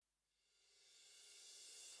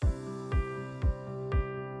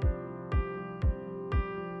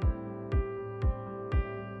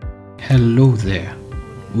Hello there.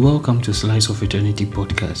 Welcome to Slice of Eternity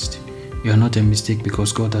podcast. You are not a mistake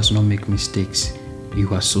because God does not make mistakes.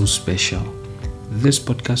 You are so special. This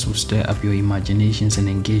podcast will stir up your imaginations and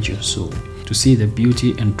engage your soul to see the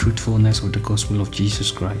beauty and truthfulness of the gospel of Jesus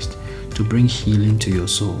Christ, to bring healing to your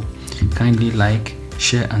soul. Kindly like,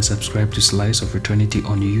 share and subscribe to Slice of Eternity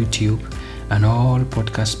on YouTube and all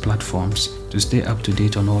podcast platforms to stay up to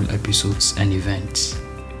date on all episodes and events.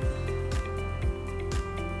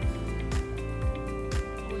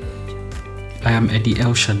 I am Eddie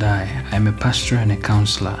El Shaddai. I am a pastor and a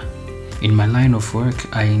counselor. In my line of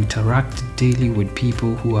work, I interact daily with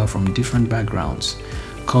people who are from different backgrounds,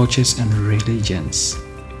 cultures, and religions.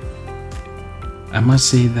 I must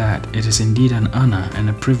say that it is indeed an honor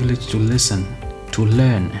and a privilege to listen, to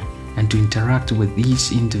learn, and to interact with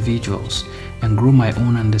these individuals and grow my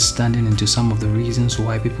own understanding into some of the reasons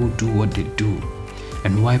why people do what they do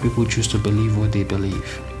and why people choose to believe what they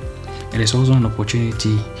believe. It is also an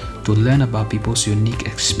opportunity to learn about people's unique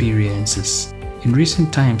experiences. In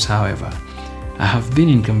recent times, however, I have been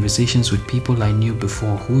in conversations with people I knew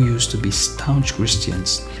before who used to be staunch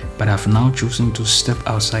Christians but have now chosen to step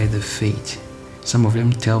outside the faith. Some of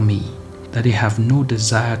them tell me that they have no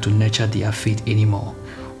desire to nurture their faith anymore,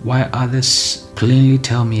 while others plainly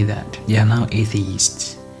tell me that they are now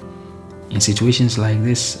atheists. In situations like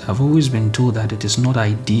this, I've always been told that it is not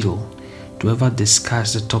ideal to ever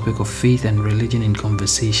discuss the topic of faith and religion in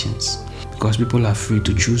conversations, because people are free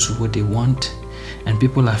to choose what they want and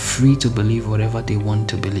people are free to believe whatever they want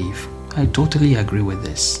to believe. I totally agree with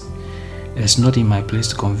this. It is not in my place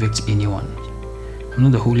to convict anyone. I'm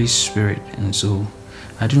not the Holy Spirit, and so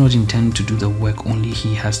I do not intend to do the work only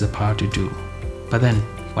He has the power to do. But then,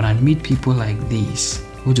 when I meet people like these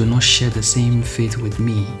who do not share the same faith with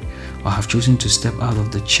me or have chosen to step out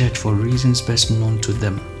of the church for reasons best known to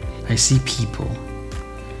them, I see people.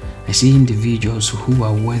 I see individuals who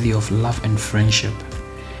are worthy of love and friendship.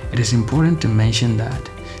 It is important to mention that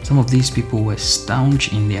some of these people were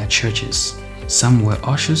staunch in their churches. Some were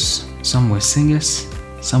ushers, some were singers,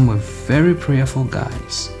 some were very prayerful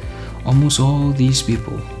guys. Almost all these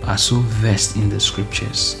people are so versed in the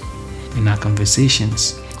scriptures. In our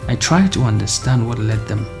conversations, I try to understand what led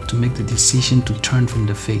them to make the decision to turn from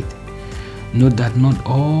the faith. Note that not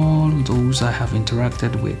all those I have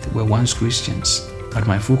interacted with were once Christians, but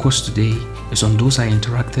my focus today is on those I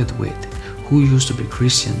interacted with who used to be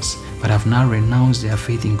Christians but have now renounced their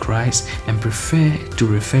faith in Christ and prefer to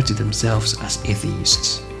refer to themselves as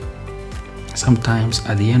atheists. Sometimes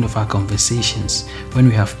at the end of our conversations, when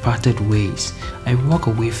we have parted ways, I walk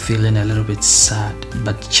away feeling a little bit sad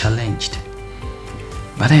but challenged.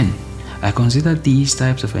 But then, I consider these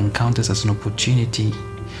types of encounters as an opportunity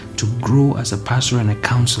to grow as a pastor and a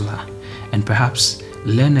counselor and perhaps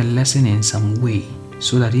learn a lesson in some way,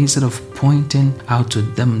 so that instead of pointing out to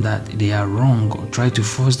them that they are wrong or try to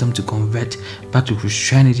force them to convert back to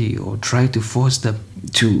Christianity or try to force them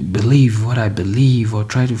to believe what I believe or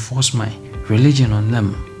try to force my religion on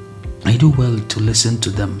them, I do well to listen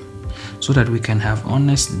to them so that we can have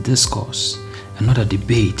honest discourse and not a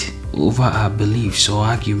debate over our beliefs or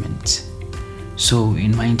arguments. So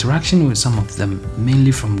in my interaction with some of them,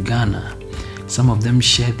 mainly from Ghana, some of them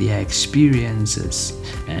shared their experiences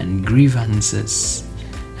and grievances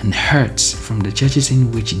and hurts from the churches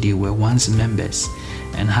in which they were once members,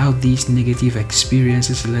 and how these negative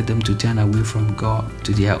experiences led them to turn away from God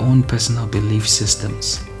to their own personal belief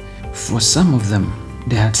systems. For some of them,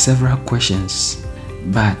 they had several questions,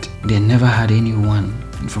 but they never had anyone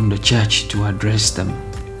from the church to address them.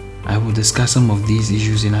 I will discuss some of these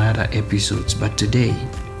issues in other episodes, but today,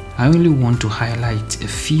 I only want to highlight a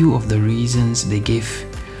few of the reasons they gave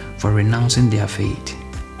for renouncing their faith.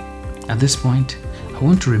 At this point, I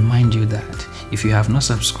want to remind you that if you have not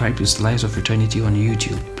subscribed to Slice of Eternity on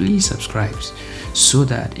YouTube, please subscribe so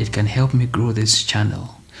that it can help me grow this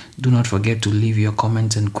channel. Do not forget to leave your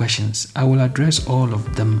comments and questions. I will address all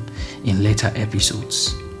of them in later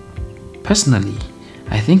episodes. Personally,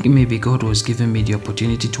 I think maybe God was giving me the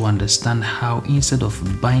opportunity to understand how instead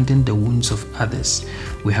of binding the wounds of others,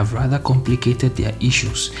 we have rather complicated their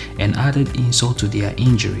issues and added insult to their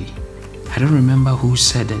injury. I don't remember who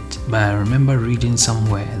said it, but I remember reading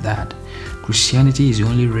somewhere that Christianity is the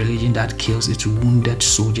only religion that kills its wounded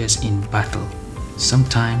soldiers in battle.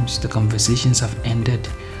 Sometimes the conversations have ended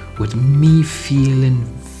with me feeling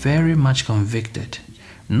very much convicted.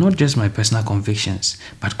 Not just my personal convictions,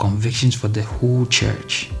 but convictions for the whole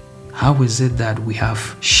church. How is it that we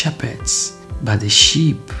have shepherds, but the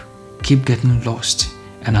sheep keep getting lost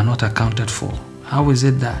and are not accounted for? How is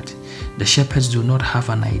it that the shepherds do not have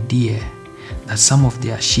an idea that some of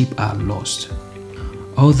their sheep are lost?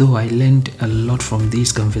 Although I learned a lot from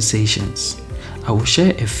these conversations, I will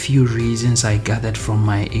share a few reasons I gathered from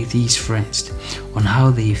my atheist friends on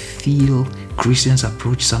how they feel Christians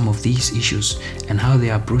approach some of these issues and how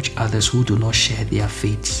they approach others who do not share their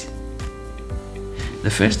faith.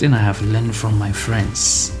 The first thing I have learned from my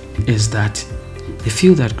friends is that they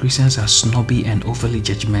feel that Christians are snobby and overly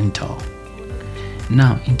judgmental.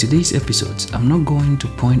 Now, in today's episodes, I'm not going to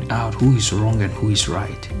point out who is wrong and who is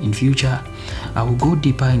right. In future, I will go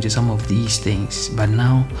deeper into some of these things, but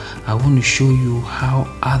now I want to show you how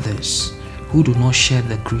others who do not share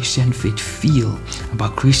the Christian faith feel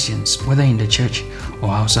about Christians, whether in the church or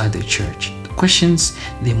outside the church. The questions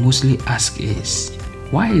they mostly ask is,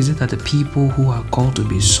 why is it that the people who are called to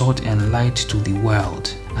be salt and light to the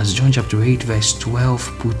world, as John chapter 8 verse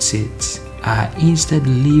 12 puts it, are instead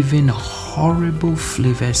leaving horrible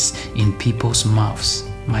flavors in people's mouths?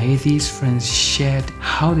 My atheist friends shared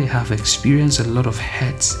how they have experienced a lot of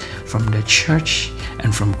hurts from the church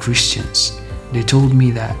and from Christians. They told me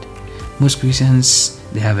that most Christians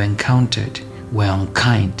they have encountered were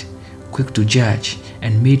unkind, quick to judge,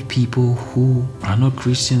 and made people who are not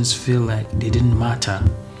Christians feel like they didn't matter.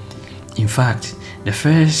 In fact, the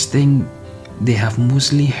first thing they have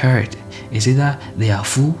mostly heard is either they are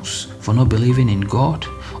fools for not believing in God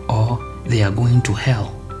or they are going to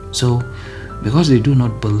hell. So, because they do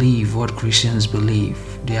not believe what Christians believe,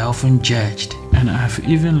 they are often judged. And I've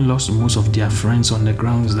even lost most of their friends on the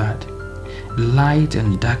grounds that light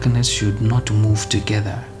and darkness should not move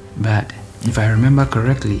together. But if I remember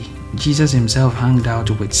correctly, Jesus himself hung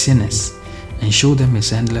out with sinners and showed them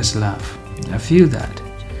his endless love. I feel that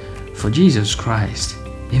for Jesus Christ,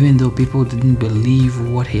 even though people didn't believe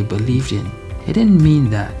what he believed in, it didn't mean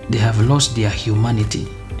that they have lost their humanity.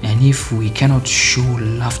 And if we cannot show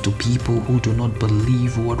love to people who do not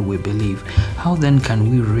believe what we believe, how then can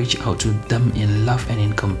we reach out to them in love and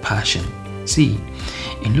in compassion? See,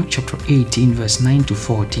 in Luke chapter 18 verse 9 to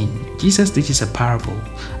 14, Jesus teaches a parable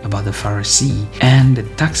about the Pharisee and the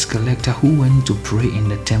tax collector who went to pray in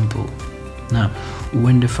the temple. Now,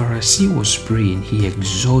 when the Pharisee was praying, he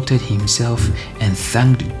exalted himself and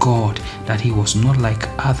thanked God that he was not like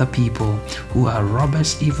other people who are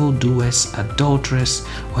robbers, evildoers, adulterers,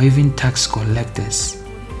 or even tax collectors.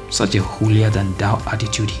 Such a holier-than-thou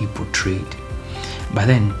attitude he portrayed. But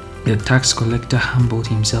then, the tax collector humbled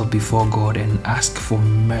himself before God and asked for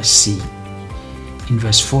mercy. In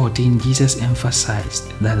verse 14, Jesus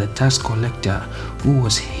emphasized that the tax collector, who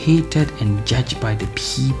was hated and judged by the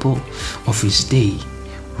people of his day,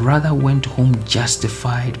 rather went home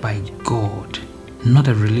justified by God, not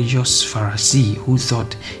a religious Pharisee who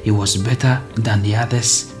thought he was better than the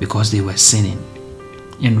others because they were sinning.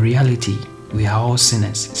 In reality, we are all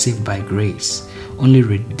sinners saved by grace, only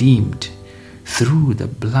redeemed through the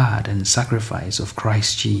blood and sacrifice of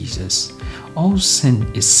Christ Jesus. All sin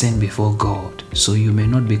is sin before God, so you may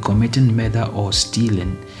not be committing murder or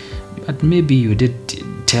stealing, but maybe you did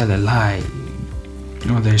tell a lie.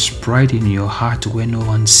 There's pride in your heart where no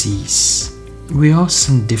one sees. We all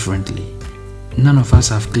sin differently. None of us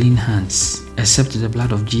have clean hands, except the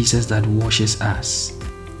blood of Jesus that washes us.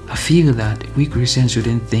 I feel that we Christians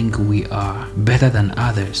shouldn't think we are better than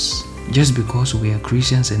others just because we are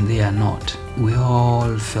Christians and they are not. We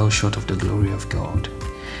all fell short of the glory of God.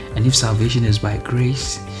 And if salvation is by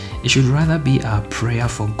grace, it should rather be our prayer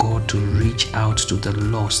for God to reach out to the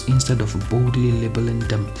lost instead of boldly labeling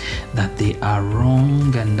them that they are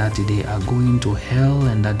wrong and that they are going to hell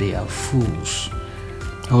and that they are fools.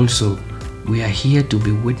 Also, we are here to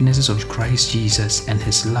be witnesses of Christ Jesus and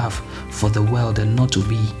his love for the world and not to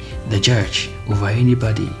be the judge over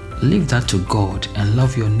anybody. Leave that to God and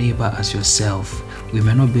love your neighbor as yourself. We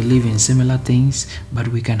may not believe in similar things, but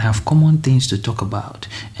we can have common things to talk about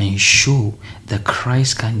and show the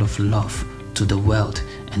Christ kind of love to the world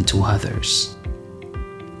and to others.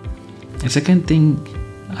 The second thing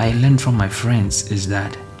I learned from my friends is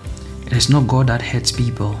that it is not God that hurts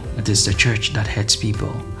people, it is the church that hurts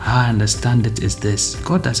people. How I understand it is this: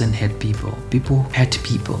 God doesn't hurt people, people hurt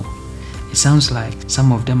people. It sounds like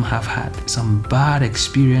some of them have had some bad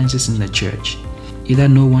experiences in the church. Either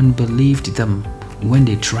no one believed them when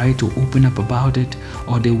they tried to open up about it,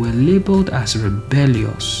 or they were labeled as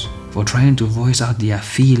rebellious for trying to voice out their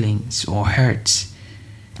feelings or hurts.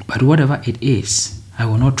 But whatever it is, I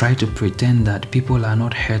will not try to pretend that people are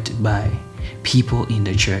not hurt by people in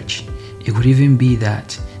the church. It could even be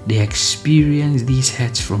that they experience these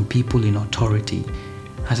hurts from people in authority.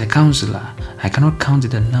 As a counselor, I cannot count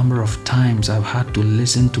the number of times I've had to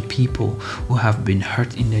listen to people who have been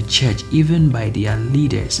hurt in the church, even by their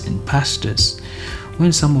leaders and pastors,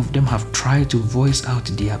 when some of them have tried to voice out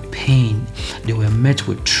their pain, they were met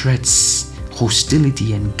with threats,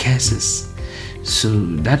 hostility, and curses. So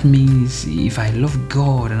that means if I love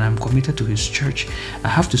God and I'm committed to His church, I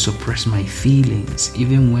have to suppress my feelings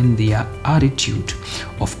even when the attitude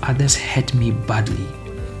of others hurt me badly.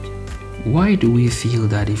 Why do we feel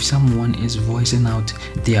that if someone is voicing out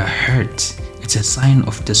their hurt, it's a sign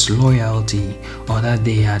of disloyalty or that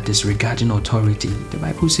they are disregarding authority? The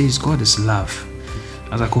Bible says God is love,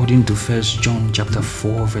 as according to 1 John chapter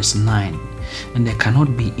 4 verse 9, and there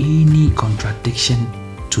cannot be any contradiction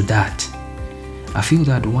to that. I feel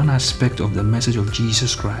that one aspect of the message of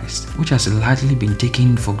Jesus Christ, which has largely been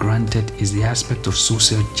taken for granted, is the aspect of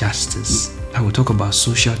social justice. I will talk about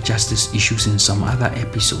social justice issues in some other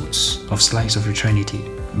episodes of Slice of Eternity.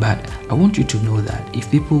 But I want you to know that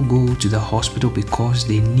if people go to the hospital because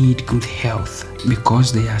they need good health,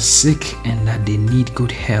 because they are sick and that they need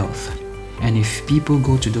good health, and if people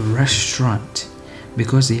go to the restaurant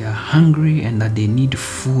because they are hungry and that they need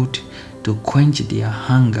food to quench their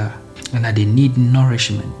hunger, and that they need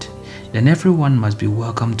nourishment, then everyone must be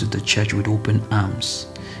welcomed to the church with open arms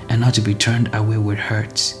and not to be turned away with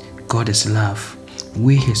hurts. God is love.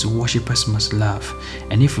 We, His worshippers, must love.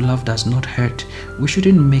 And if love does not hurt, we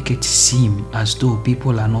shouldn't make it seem as though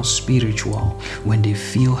people are not spiritual when they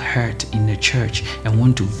feel hurt in the church and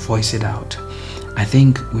want to voice it out. I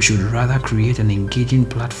think we should rather create an engaging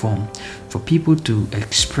platform for people to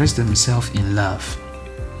express themselves in love.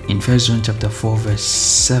 In 1 John chapter 4 verse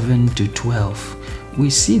 7 to 12, we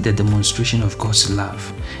see the demonstration of God's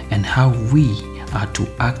love and how we are to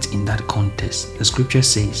act in that context. The scripture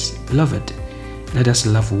says, "Beloved, let us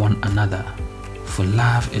love one another, for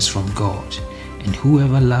love is from God, and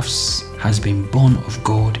whoever loves has been born of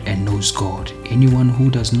God and knows God. Anyone who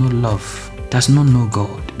does not love does not know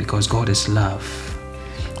God, because God is love."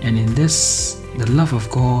 And in this, the love of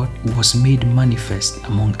God was made manifest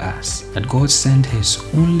among us, that God sent His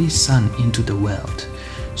only Son into the world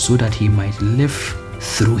so that He might live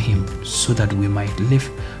through Him, so that we might live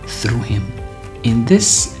through Him. In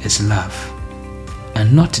this is love,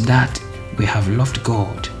 and not that we have loved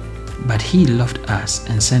God, but He loved us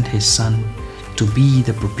and sent His Son to be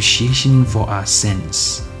the propitiation for our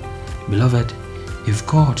sins. Beloved, if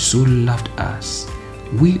God so loved us,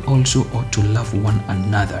 we also ought to love one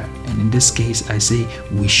another. And in this case, I say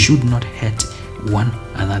we should not hurt one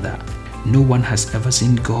another. No one has ever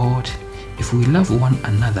seen God. If we love one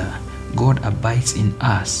another, God abides in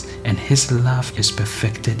us and His love is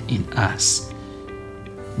perfected in us.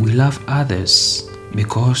 We love others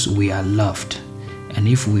because we are loved. And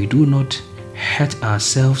if we do not hurt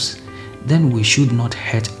ourselves, then we should not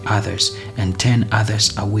hurt others and turn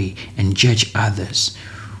others away and judge others.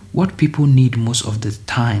 What people need most of the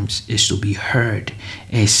times is to be heard,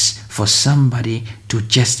 is for somebody to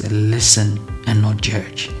just listen and not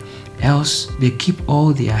judge. Else, they keep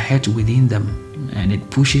all their hurt within them and it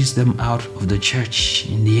pushes them out of the church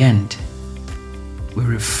in the end. We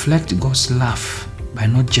reflect God's love by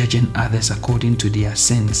not judging others according to their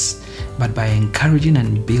sins, but by encouraging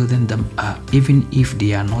and building them up, even if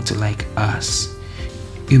they are not like us.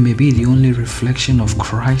 You may be the only reflection of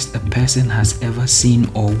Christ a person has ever seen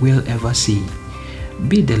or will ever see.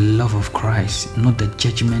 Be the love of Christ, not the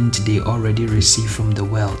judgment they already receive from the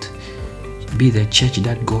world. Be the church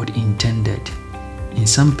that God intended. In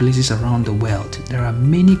some places around the world, there are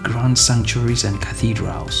many grand sanctuaries and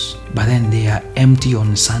cathedrals, but then they are empty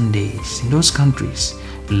on Sundays. In those countries,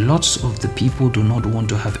 lots of the people do not want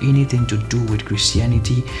to have anything to do with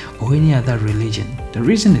Christianity or any other religion. The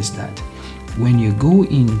reason is that when you go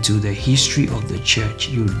into the history of the church,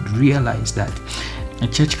 you realize that the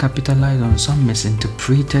church capitalized on some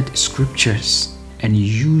misinterpreted scriptures and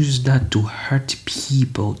used that to hurt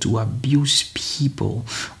people, to abuse people,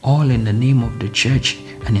 all in the name of the church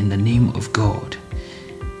and in the name of God.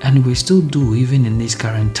 And we still do, even in these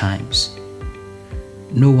current times.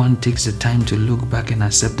 No one takes the time to look back and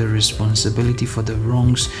accept the responsibility for the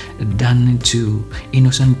wrongs done to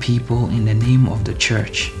innocent people in the name of the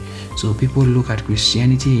church. So people look at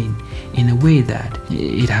Christianity in a way that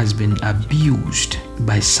it has been abused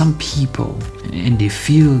by some people, and they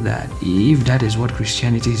feel that if that is what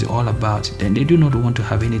Christianity is all about, then they do not want to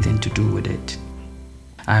have anything to do with it.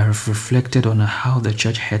 I have reflected on how the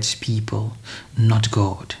church hurts people, not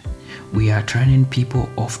God. We are turning people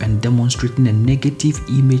off and demonstrating a negative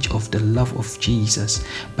image of the love of Jesus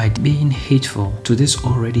by being hateful to this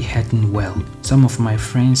already hurting world. Some of my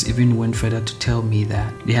friends even went further to tell me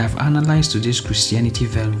that they have analyzed today's Christianity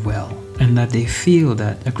very well, and that they feel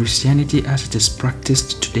that the Christianity as it is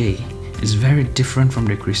practiced today is very different from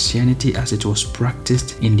the Christianity as it was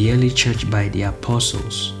practiced in the early church by the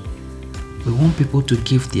apostles. We want people to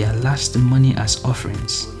give their last money as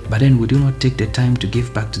offerings, but then we do not take the time to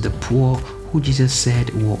give back to the poor who Jesus said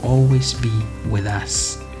will always be with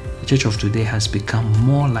us. The church of today has become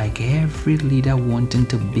more like every leader wanting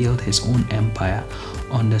to build his own empire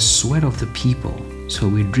on the sweat of the people. So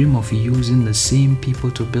we dream of using the same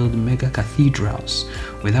people to build mega cathedrals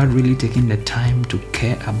without really taking the time to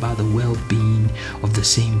care about the well-being of the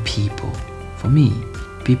same people. For me,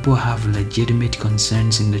 people have legitimate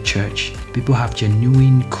concerns in the church. People have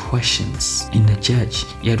genuine questions in the church,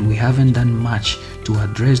 yet we haven't done much to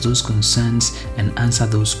address those concerns and answer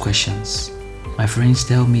those questions. My friends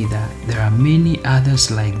tell me that there are many others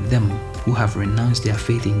like them who have renounced their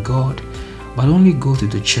faith in God, but only go to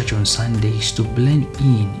the church on Sundays to blend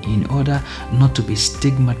in order not to be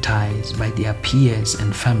stigmatized by their peers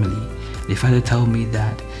and family. They further tell me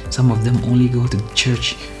that some of them only go to the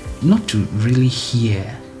church not to really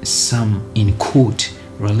hear some, in quote,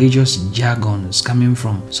 religious jargons coming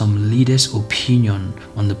from some leader's opinion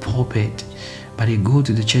on the pulpit, but they go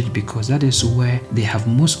to the church because that is where they have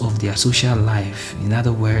most of their social life. In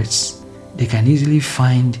other words, they can easily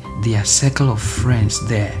find their circle of friends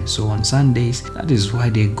there. So on Sundays, that is why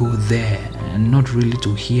they go there and not really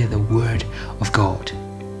to hear the word of God.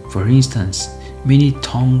 For instance, many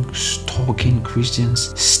tongue-talking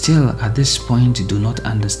Christians still at this point do not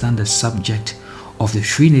understand the subject of the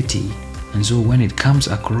Trinity. And so when it comes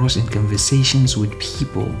across in conversations with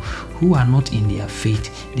people who are not in their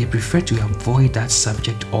faith, they prefer to avoid that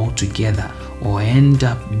subject altogether or end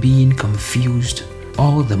up being confused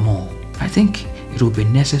all the more. I think it will be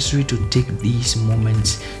necessary to take these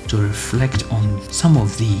moments to reflect on some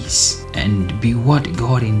of these and be what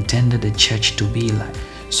God intended the church to be like,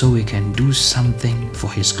 so we can do something for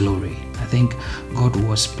His glory. I think God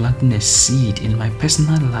was planting a seed in my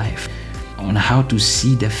personal life on how to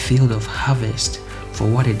see the field of harvest for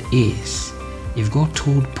what it is. If God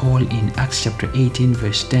told Paul in Acts chapter 18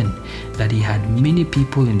 verse 10 that he had many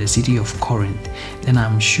people in the city of Corinth, then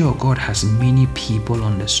I'm sure God has many people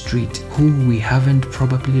on the street who we haven't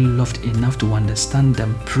probably loved enough to understand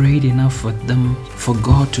them, prayed enough for them, for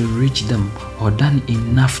God to reach them, or done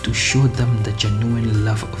enough to show them the genuine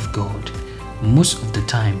love of God. Most of the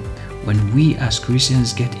time, when we as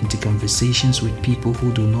Christians get into conversations with people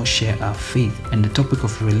who do not share our faith and the topic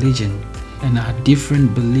of religion and our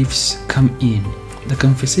different beliefs come in, the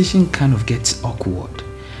conversation kind of gets awkward.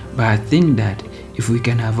 But I think that if we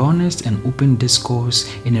can have honest and open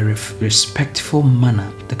discourse in a respectful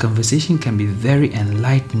manner, the conversation can be very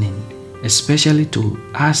enlightening, especially to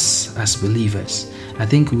us as believers. I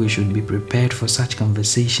think we should be prepared for such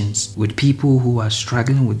conversations with people who are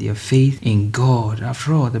struggling with their faith in God.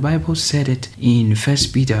 After all, the Bible said it in 1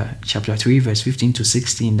 Peter chapter 3 verse 15 to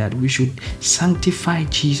 16 that we should sanctify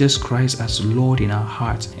Jesus Christ as Lord in our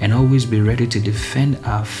hearts and always be ready to defend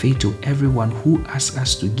our faith to everyone who asks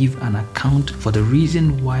us to give an account for the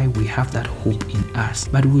reason why we have that hope in us.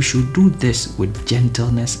 But we should do this with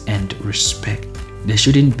gentleness and respect. There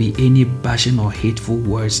shouldn't be any bashing or hateful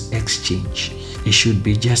words exchanged. It should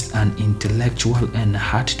be just an intellectual and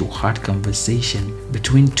heart-to-heart conversation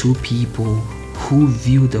between two people who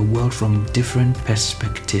view the world from different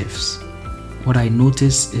perspectives. What I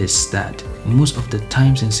notice is that most of the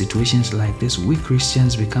times in situations like this, we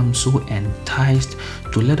Christians become so enticed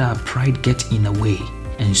to let our pride get in the way.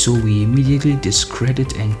 And so we immediately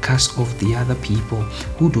discredit and cast off the other people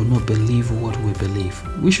who do not believe what we believe.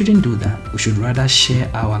 We shouldn't do that. We should rather share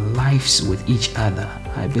our lives with each other.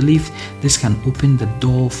 I believe this can open the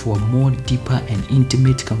door for a more deeper and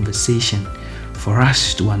intimate conversation for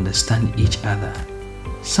us to understand each other.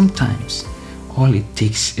 Sometimes, all it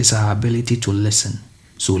takes is our ability to listen.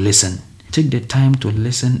 So listen. Take the time to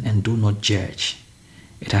listen and do not judge.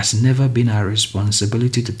 It has never been our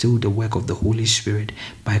responsibility to do the work of the Holy Spirit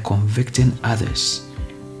by convicting others.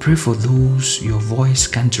 Pray for those your voice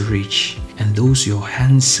can't reach and those your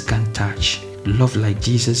hands can't touch. Love like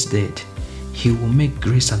Jesus did. He will make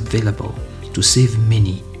grace available to save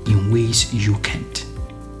many in ways you can't.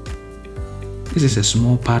 This is a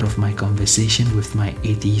small part of my conversation with my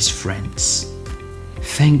atheist friends.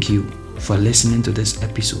 Thank you for listening to this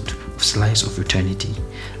episode of Slice of Eternity.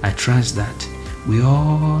 I trust that we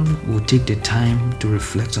all will take the time to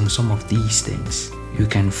reflect on some of these things. You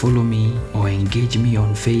can follow me or engage me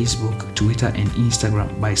on Facebook, Twitter, and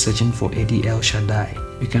Instagram by searching for Eddie El Shaddai.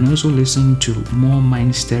 You can also listen to more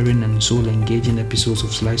mind-stirring and soul-engaging episodes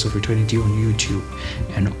of Slice of Eternity on YouTube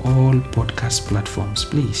and all podcast platforms.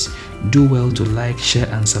 Please do well to like, share,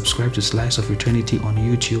 and subscribe to Slice of Eternity on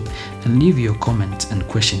YouTube and leave your comments and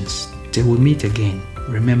questions. Till we meet again,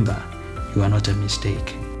 remember, you are not a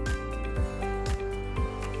mistake.